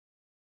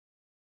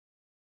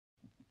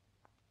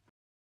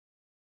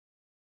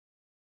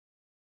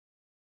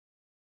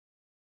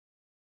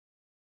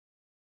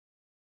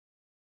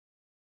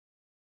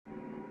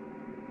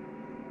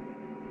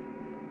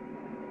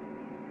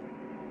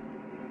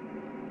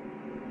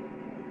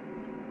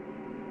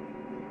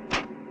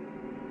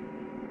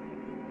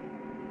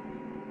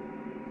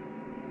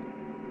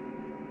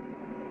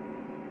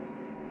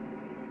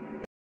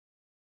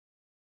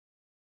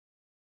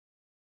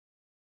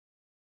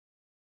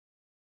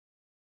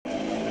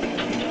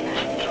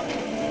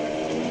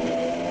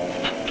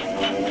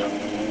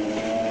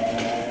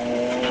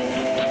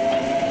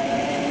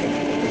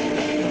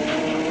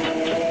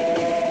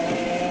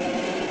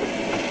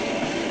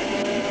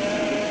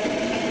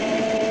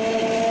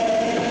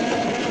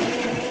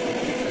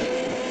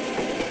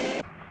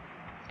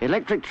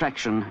Electric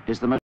traction is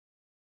the most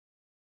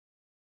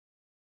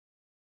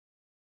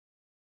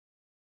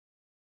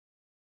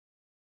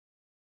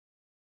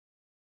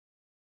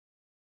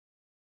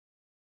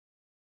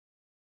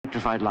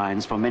electrified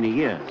lines for many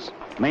years,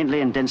 mainly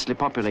in densely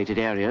populated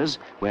areas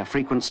where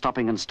frequent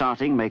stopping and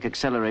starting make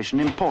acceleration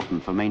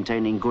important for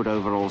maintaining good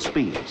overall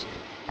speeds,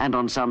 and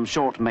on some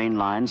short main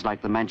lines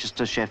like the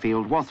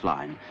Manchester-Sheffield-Wath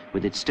line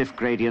with its stiff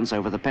gradients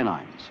over the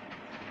Pennines.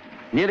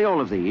 Nearly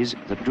all of these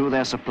that drew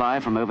their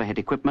supply from overhead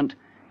equipment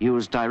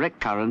used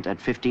direct current at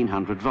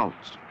 1500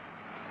 volts.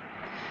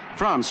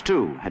 France,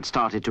 too, had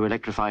started to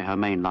electrify her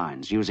main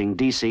lines using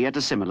DC at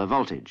a similar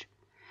voltage.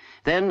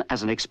 Then,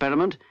 as an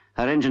experiment,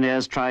 her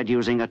engineers tried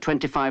using a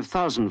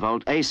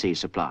 25,000-volt AC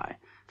supply,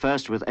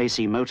 first with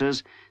AC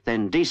motors,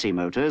 then DC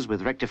motors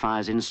with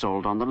rectifiers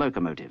installed on the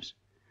locomotives.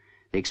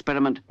 The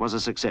experiment was a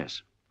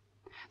success.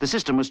 The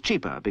system was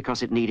cheaper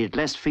because it needed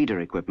less feeder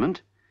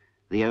equipment,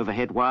 the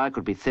overhead wire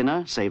could be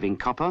thinner, saving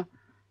copper,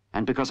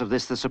 and because of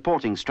this the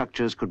supporting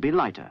structures could be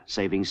lighter,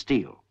 saving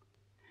steel.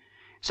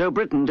 So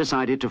Britain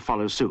decided to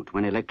follow suit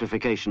when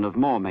electrification of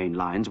more main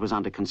lines was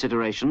under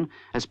consideration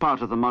as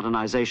part of the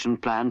modernisation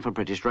plan for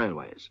British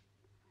railways.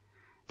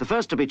 The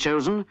first to be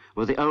chosen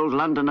were the old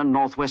London and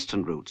North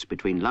Western routes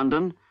between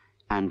London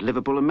and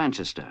Liverpool and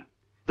Manchester,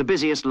 the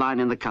busiest line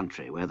in the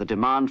country where the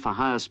demand for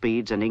higher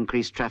speeds and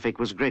increased traffic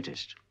was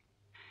greatest.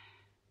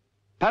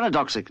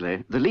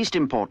 Paradoxically, the least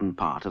important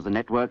part of the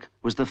network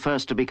was the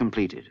first to be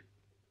completed.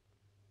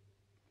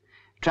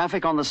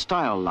 Traffic on the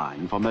Stile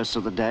line for most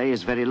of the day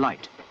is very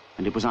light,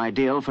 and it was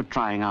ideal for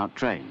trying out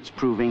trains,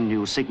 proving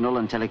new signal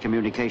and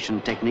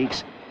telecommunication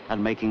techniques,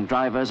 and making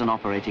drivers and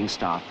operating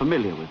staff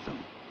familiar with them.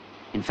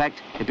 In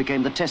fact, it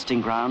became the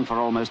testing ground for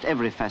almost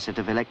every facet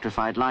of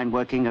electrified line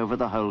working over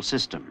the whole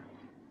system.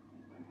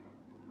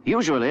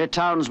 Usually,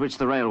 towns which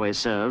the railway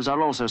serves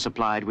are also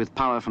supplied with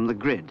power from the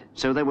grid,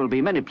 so there will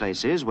be many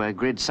places where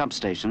grid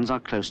substations are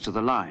close to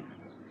the line.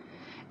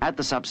 At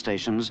the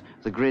substations,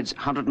 the grid's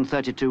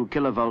 132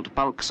 kilovolt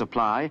bulk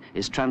supply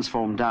is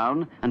transformed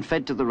down and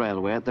fed to the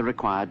railway at the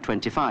required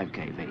 25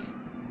 kV.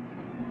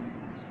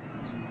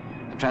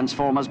 The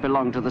transformers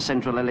belong to the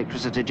Central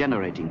Electricity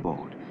Generating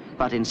Board,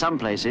 but in some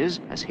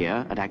places, as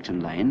here at Acton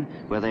Lane,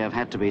 where they have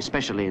had to be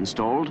specially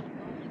installed,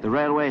 the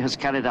railway has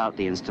carried out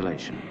the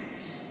installation.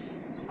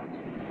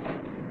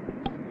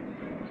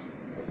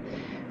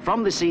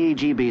 From the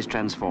CEGB's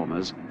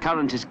transformers,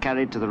 current is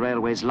carried to the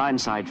railway's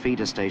line-side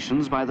feeder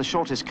stations by the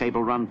shortest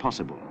cable run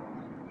possible.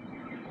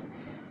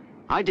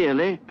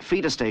 Ideally,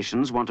 feeder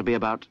stations want to be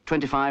about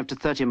 25 to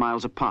 30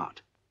 miles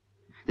apart.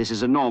 This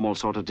is a normal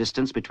sort of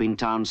distance between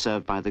towns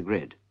served by the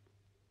grid.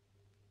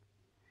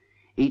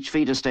 Each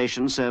feeder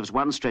station serves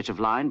one stretch of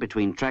line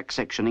between track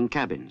sectioning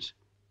cabins.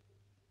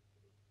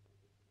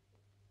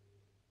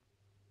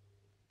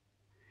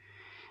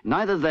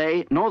 Neither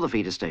they nor the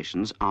feeder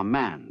stations are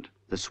manned.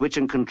 The switch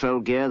and control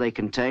gear they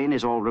contain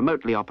is all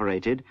remotely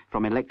operated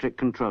from electric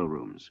control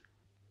rooms.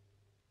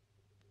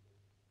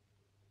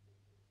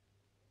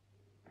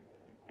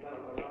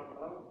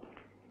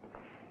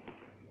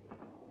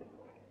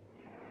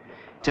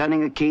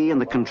 Turning a key in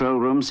the control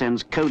room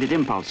sends coded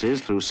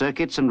impulses through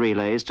circuits and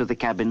relays to the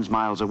cabins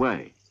miles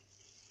away.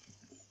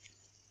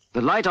 The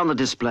light on the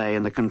display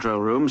in the control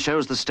room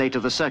shows the state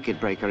of the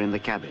circuit breaker in the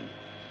cabin.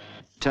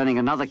 Turning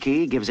another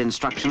key gives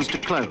instructions to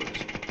close.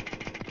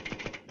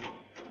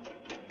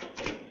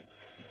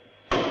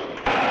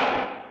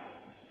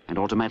 And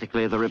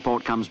automatically the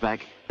report comes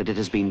back that it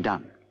has been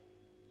done.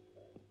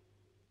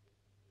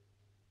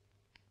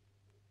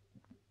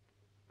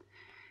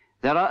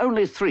 There are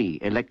only 3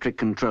 electric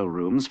control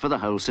rooms for the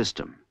whole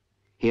system.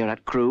 Here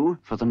at Crewe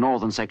for the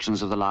northern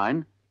sections of the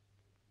line,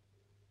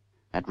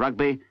 at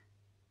Rugby,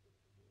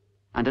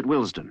 and at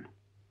Willesden.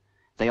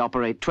 They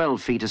operate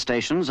 12 feeder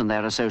stations and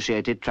their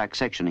associated track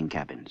sectioning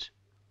cabins.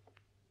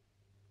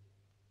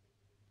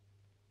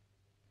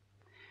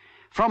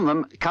 From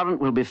them, current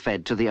will be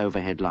fed to the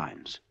overhead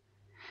lines.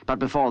 But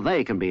before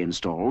they can be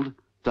installed,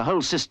 the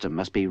whole system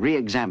must be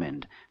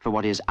re-examined for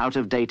what is out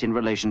of date in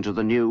relation to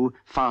the new,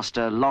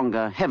 faster,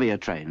 longer, heavier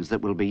trains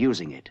that will be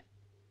using it.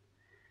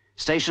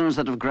 Stations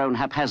that have grown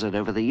haphazard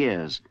over the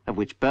years, of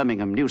which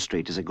Birmingham New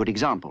Street is a good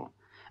example,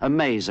 a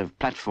maze of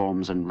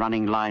platforms and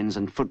running lines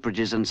and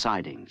footbridges and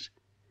sidings.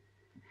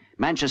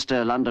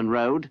 Manchester-London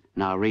Road,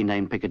 now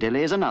renamed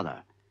Piccadilly, is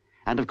another,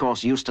 and of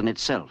course Euston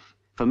itself,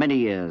 for many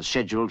years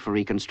scheduled for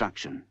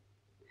reconstruction.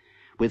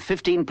 With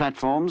 15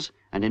 platforms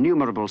and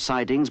innumerable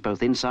sidings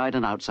both inside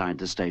and outside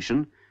the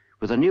station,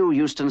 with a new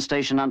Euston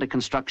station under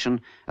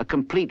construction, a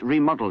complete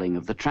remodelling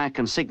of the track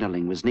and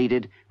signalling was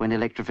needed when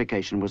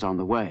electrification was on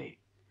the way.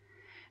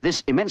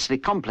 This immensely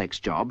complex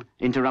job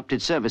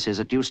interrupted services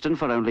at Euston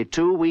for only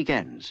 2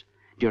 weekends,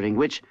 during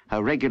which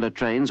her regular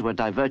trains were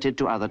diverted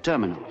to other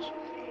terminals.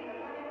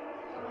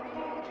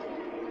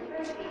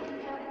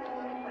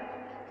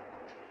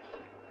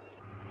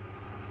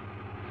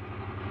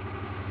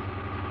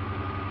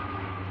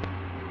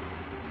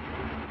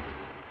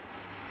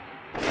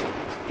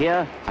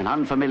 Here, an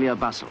unfamiliar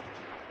bustle.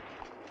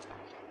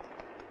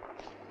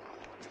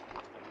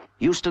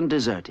 Euston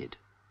deserted.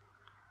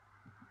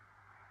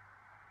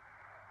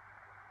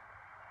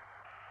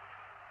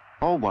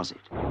 Or was it?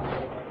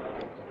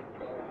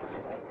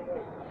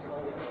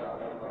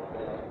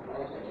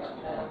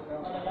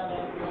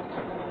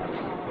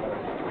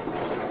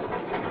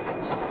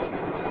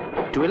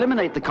 To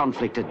eliminate the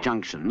conflict at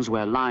junctions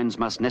where lines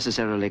must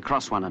necessarily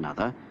cross one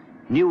another,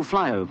 new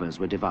flyovers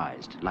were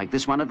devised, like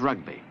this one at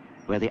Rugby,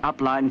 where the up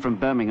line from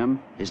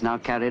Birmingham is now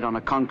carried on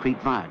a concrete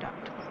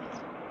viaduct.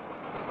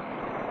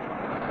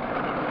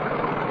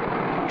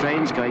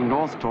 Trains going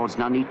north towards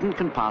Nuneaton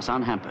can pass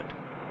unhampered.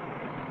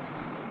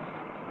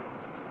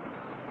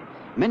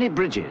 Many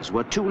bridges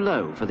were too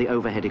low for the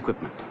overhead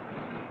equipment.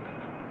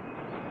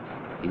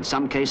 In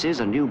some cases,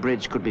 a new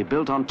bridge could be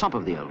built on top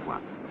of the old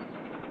one.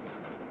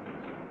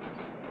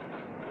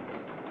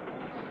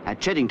 At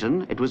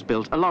Cheddington, it was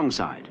built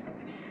alongside.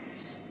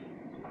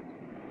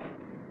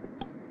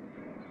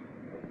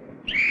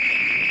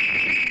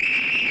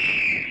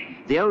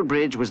 The old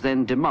bridge was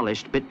then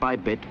demolished bit by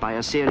bit by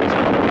a series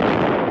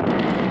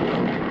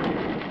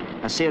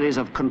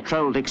of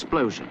controlled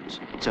explosions,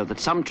 so that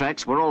some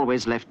tracks were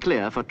always left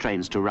clear for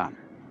trains to run.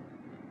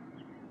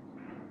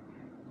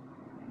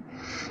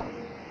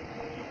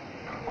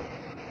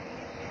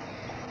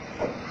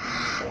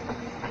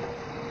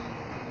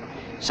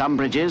 Some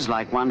bridges,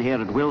 like one here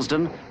at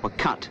Willesden, were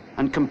cut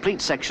and complete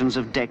sections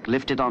of deck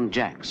lifted on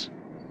jacks.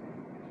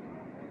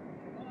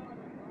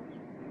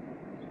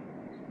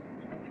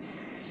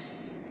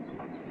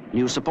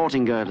 New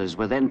supporting girders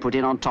were then put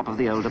in on top of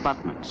the old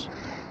abutments.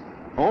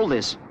 All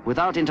this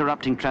without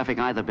interrupting traffic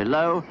either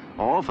below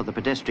or, for the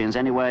pedestrians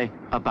anyway,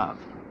 above.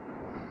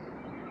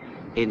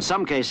 In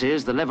some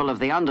cases, the level of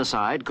the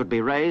underside could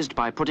be raised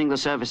by putting the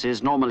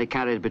services normally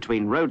carried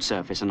between road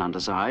surface and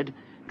underside,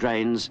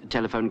 drains,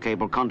 telephone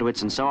cable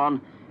conduits and so on,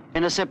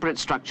 in a separate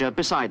structure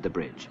beside the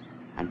bridge,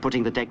 and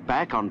putting the deck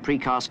back on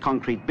precast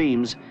concrete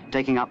beams,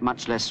 taking up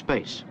much less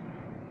space.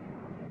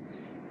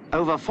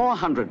 Over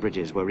 400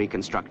 bridges were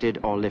reconstructed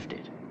or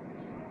lifted.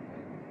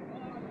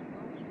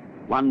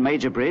 One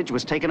major bridge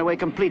was taken away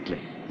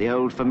completely, the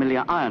old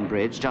familiar iron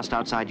bridge just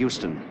outside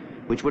Euston,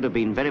 which would have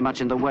been very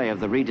much in the way of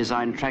the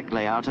redesigned track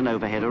layout and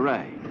overhead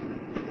array.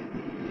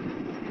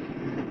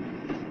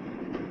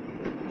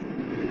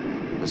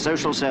 The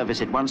social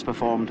service it once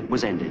performed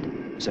was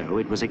ended, so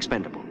it was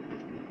expendable.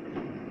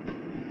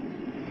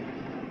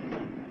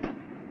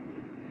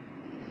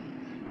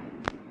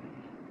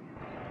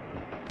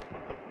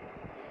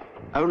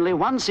 Only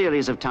one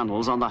series of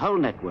tunnels on the whole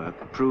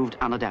network proved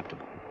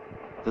unadaptable.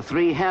 The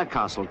 3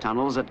 Harecastle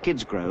tunnels at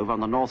Kidsgrove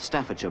on the North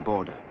Staffordshire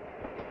border.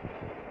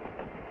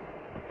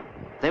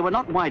 They were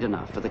not wide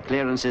enough for the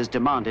clearances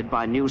demanded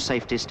by new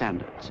safety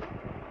standards.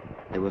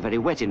 They were very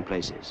wet in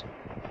places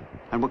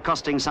and were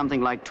costing something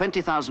like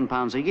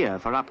 £20,000 a year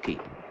for upkeep.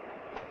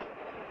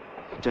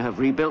 To have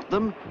rebuilt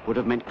them would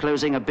have meant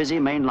closing a busy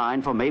main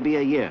line for maybe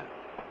a year.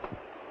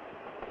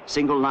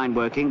 Single line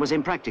working was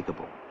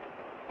impracticable.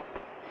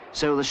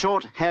 So the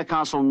short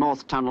Harecastle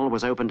North Tunnel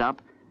was opened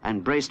up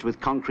and braced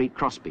with concrete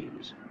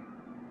crossbeams.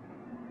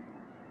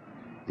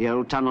 The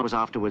old tunnel was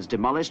afterwards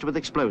demolished with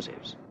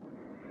explosives.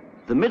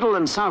 The middle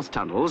and south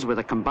tunnels, with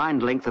a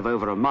combined length of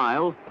over a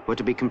mile, were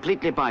to be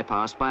completely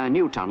bypassed by a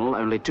new tunnel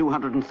only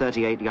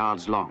 238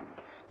 yards long,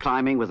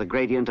 climbing with a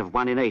gradient of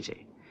 1 in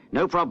 80.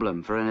 No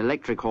problem for an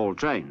electric haul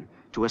train,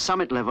 to a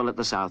summit level at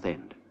the south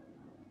end.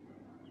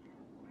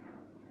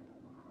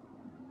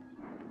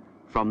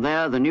 From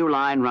there, the new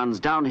line runs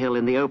downhill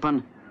in the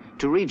open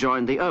to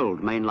rejoin the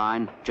old main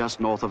line just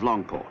north of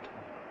Longport.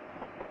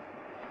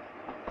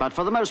 But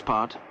for the most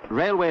part,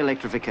 railway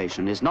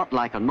electrification is not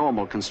like a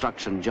normal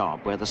construction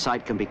job where the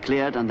site can be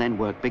cleared and then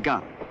work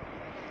begun.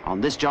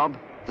 On this job,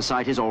 the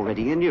site is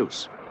already in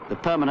use. The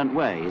permanent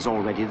way is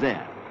already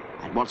there.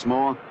 And what's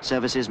more,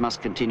 services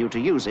must continue to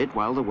use it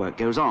while the work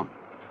goes on.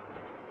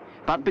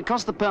 But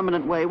because the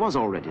permanent way was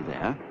already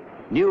there,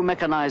 new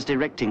mechanized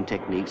erecting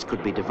techniques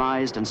could be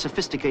devised and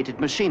sophisticated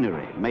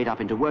machinery made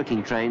up into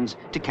working trains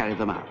to carry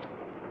them out.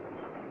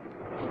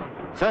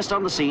 First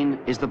on the scene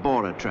is the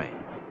borer train.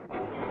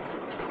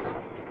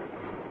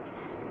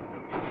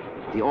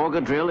 The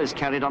auger drill is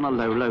carried on a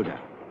low loader.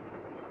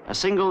 A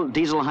single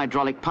diesel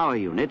hydraulic power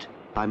unit,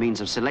 by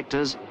means of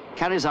selectors,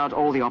 carries out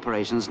all the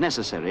operations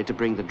necessary to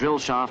bring the drill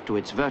shaft to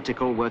its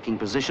vertical working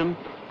position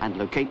and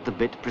locate the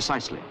bit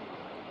precisely.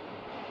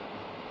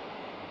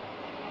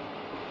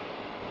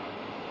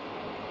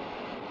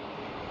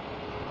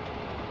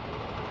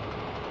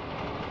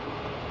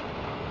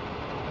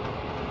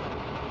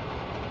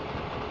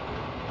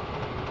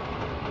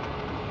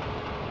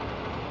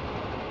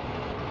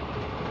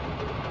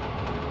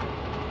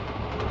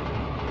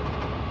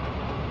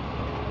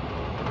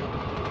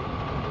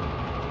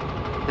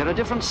 There are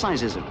different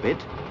sizes of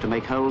bit to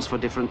make holes for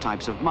different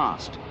types of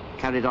mast,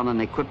 carried on an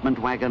equipment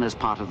wagon as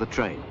part of the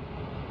train.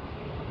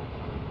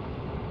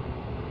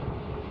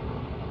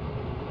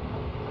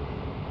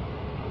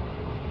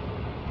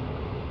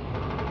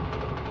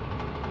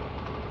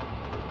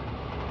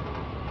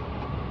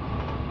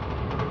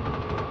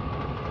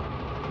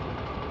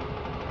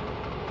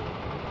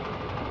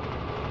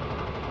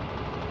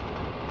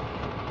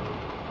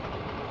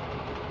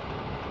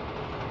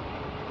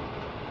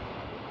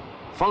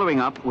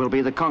 Following up will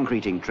be the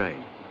concreting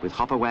train, with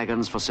hopper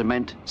wagons for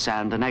cement,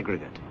 sand and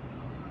aggregate.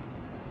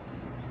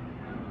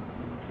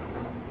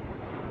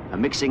 A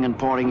mixing and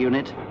pouring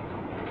unit,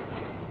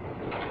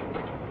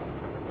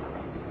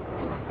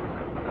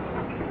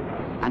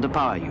 and a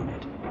power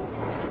unit.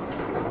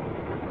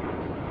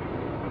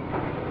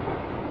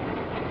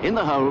 In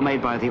the hole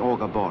made by the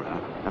auger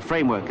borer, a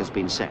framework has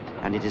been set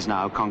and it is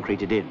now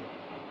concreted in.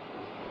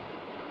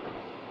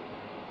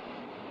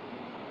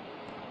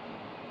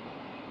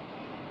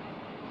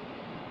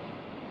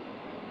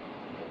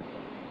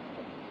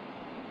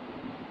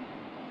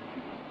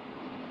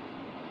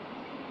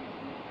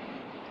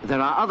 There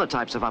are other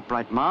types of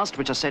upright mast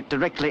which are set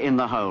directly in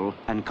the hole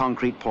and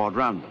concrete poured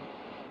round them.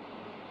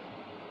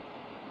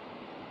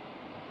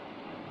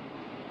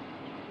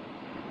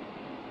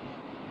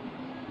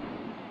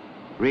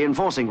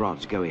 Reinforcing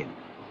rods go in.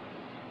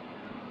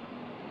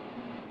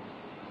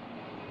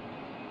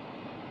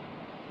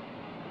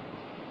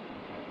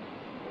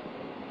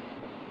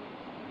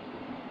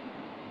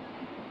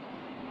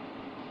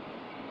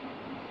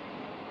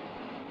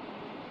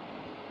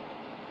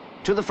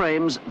 To the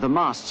frames, the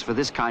masts for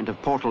this kind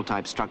of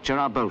portal-type structure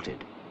are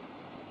bolted.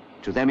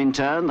 To them, in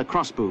turn, the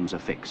crossbooms are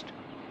fixed.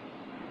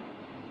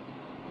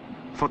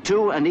 For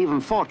 2 and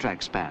even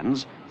 4-track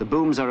spans, the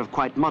booms are of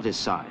quite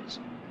modest size,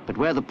 but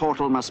where the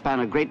portal must span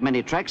a great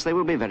many tracks, they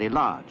will be very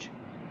large.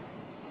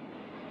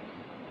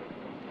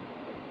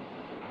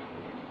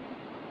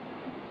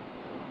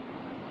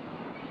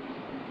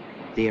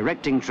 The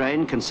erecting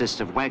train consists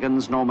of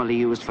wagons normally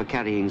used for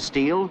carrying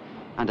steel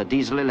and a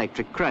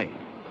diesel-electric crane,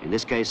 in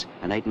this case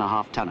an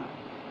 8.5-tonner.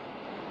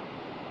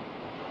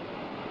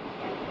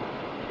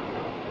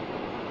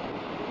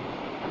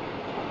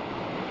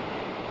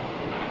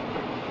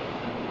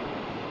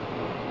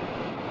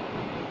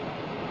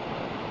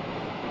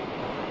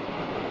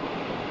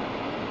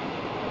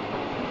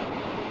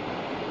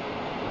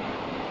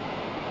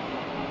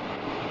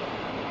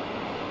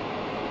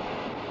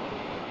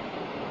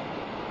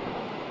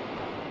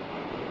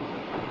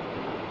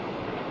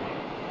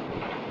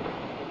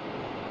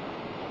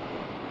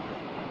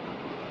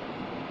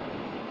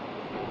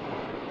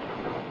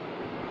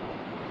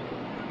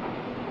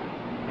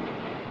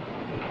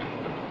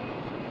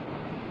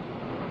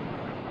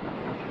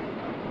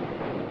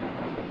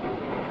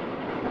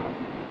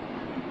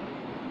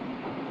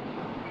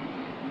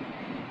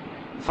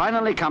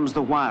 Finally comes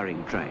the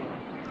wiring train.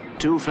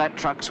 2 flat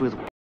trucks with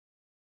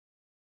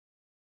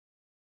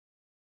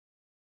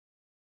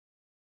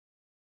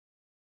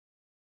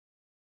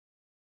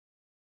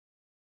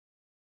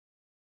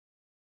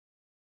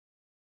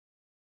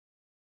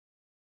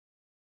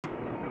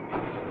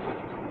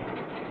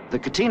the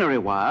catenary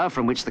wire,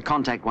 from which the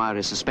contact wire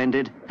is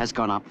suspended, has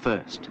gone up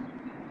first.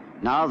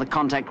 Now the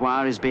contact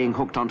wire is being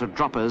hooked onto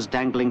droppers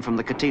dangling from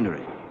the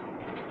catenary.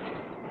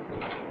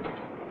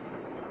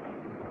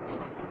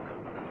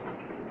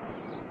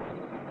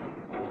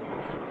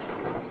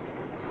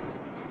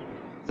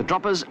 The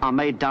droppers are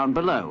made down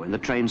below in the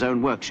train's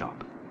own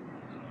workshop.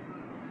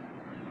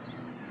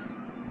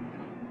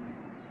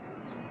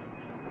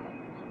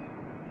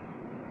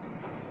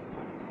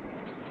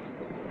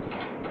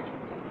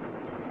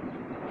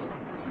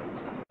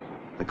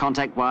 The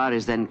contact wire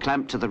is then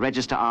clamped to the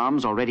register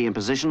arms already in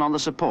position on the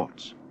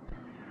supports.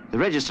 The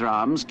register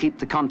arms keep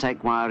the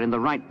contact wire in the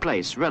right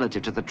place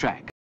relative to the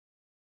track.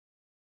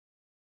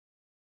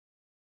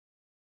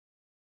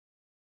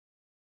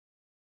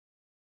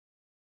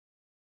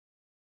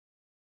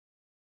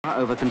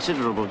 Over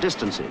considerable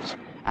distances,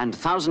 and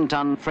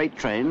 1,000-ton freight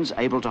trains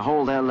able to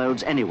haul their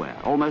loads anywhere,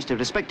 almost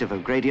irrespective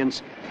of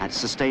gradients, at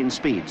sustained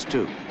speeds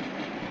too.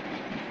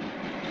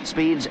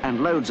 Speeds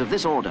and loads of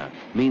this order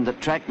mean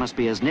that track must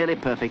be as nearly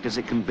perfect as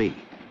it can be.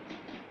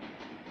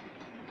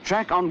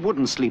 Track on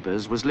wooden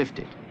sleepers was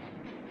lifted,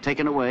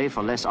 taken away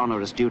for less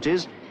onerous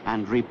duties,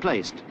 and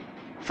replaced,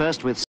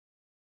 first with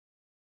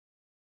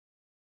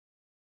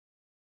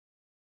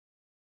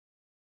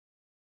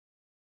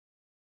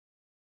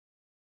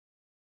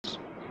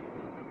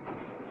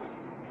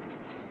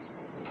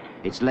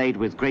it's laid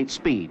with great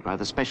speed by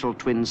the special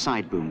twin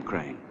side boom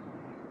crane.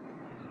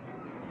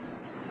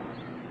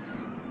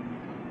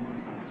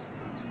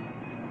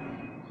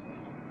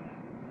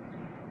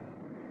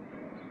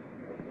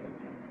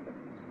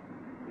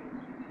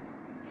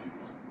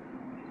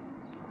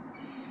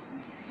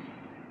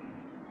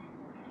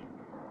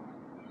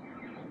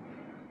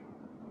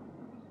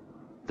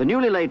 The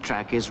newly laid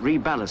track is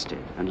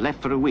reballasted and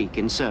left for a week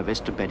in service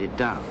to bed it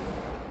down.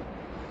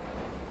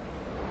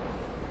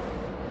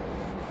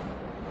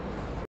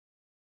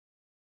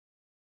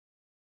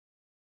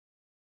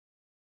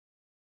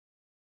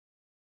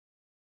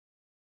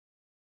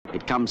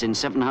 It comes in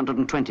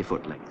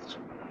 720-foot lengths.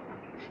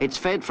 It's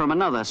fed from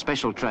another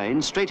special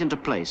train straight into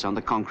place on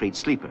the concrete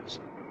sleepers,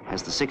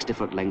 as the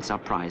 60-foot lengths are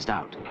prized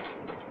out.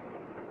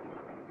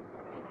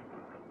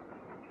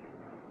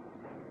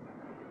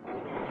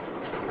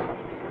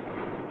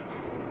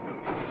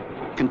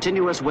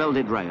 Continuous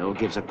welded rail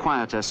gives a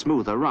quieter,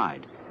 smoother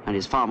ride and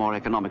is far more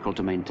economical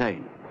to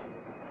maintain.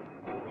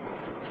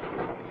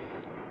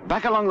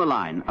 Back along the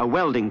line, a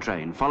welding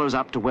train follows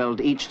up to weld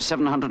each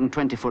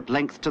 720-foot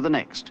length to the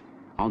next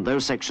on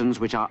those sections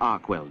which are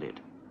arc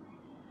welded.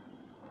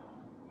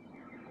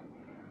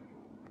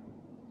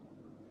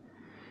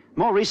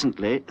 More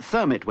recently,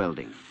 thermit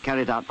welding,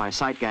 carried out by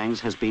site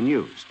gangs, has been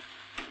used.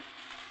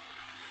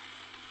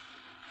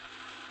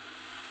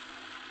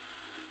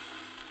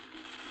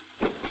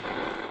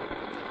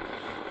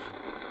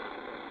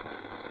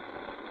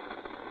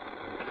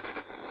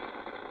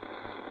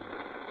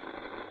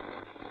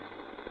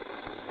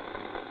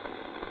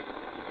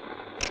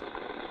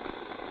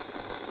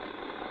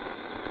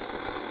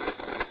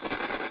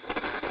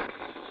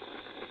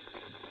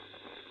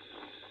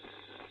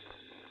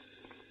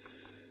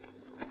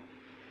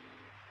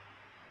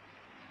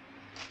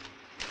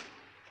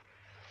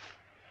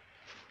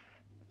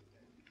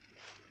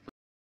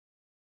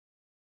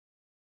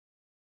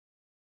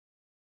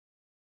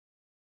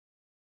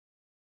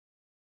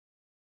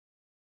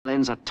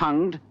 Lanes are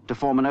tongued to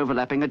form an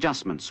overlapping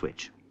adjustment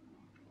switch.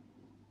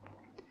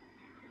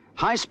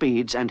 High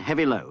speeds and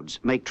heavy loads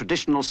make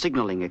traditional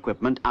signaling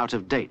equipment out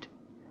of date.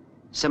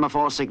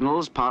 Semaphore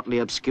signals partly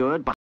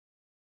obscured by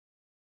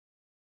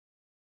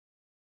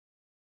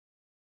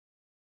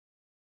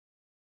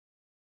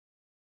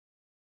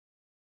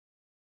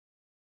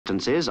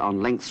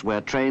on lengths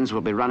where trains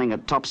will be running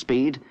at top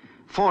speed,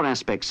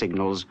 4-aspect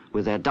signals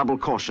with their double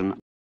caution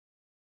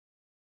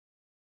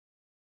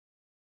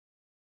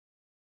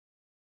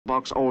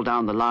box all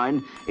down the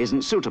line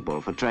isn't suitable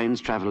for trains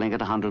travelling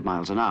at 100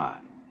 miles an hour.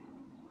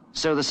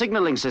 So the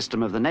signalling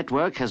system of the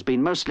network has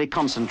been mostly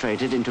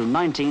concentrated into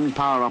 19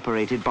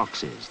 power-operated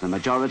boxes, the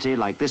majority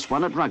like this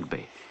one at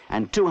Rugby,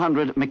 and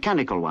 200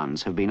 mechanical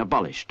ones have been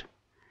abolished.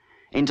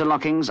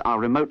 Interlockings are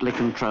remotely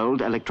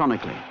controlled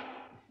electronically.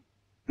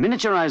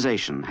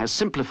 Miniaturization has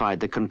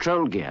simplified the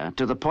control gear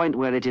to the point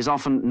where it is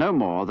often no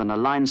more than a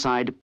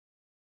line-side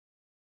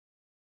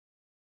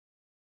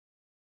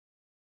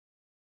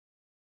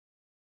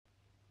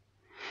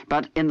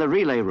but in the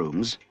relay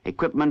rooms,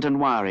 equipment and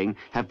wiring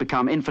have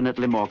become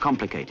infinitely more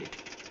complicated.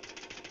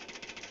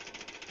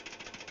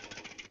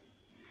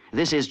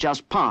 This is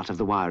just part of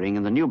the wiring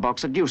in the new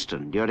box at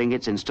Euston during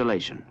its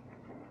installation.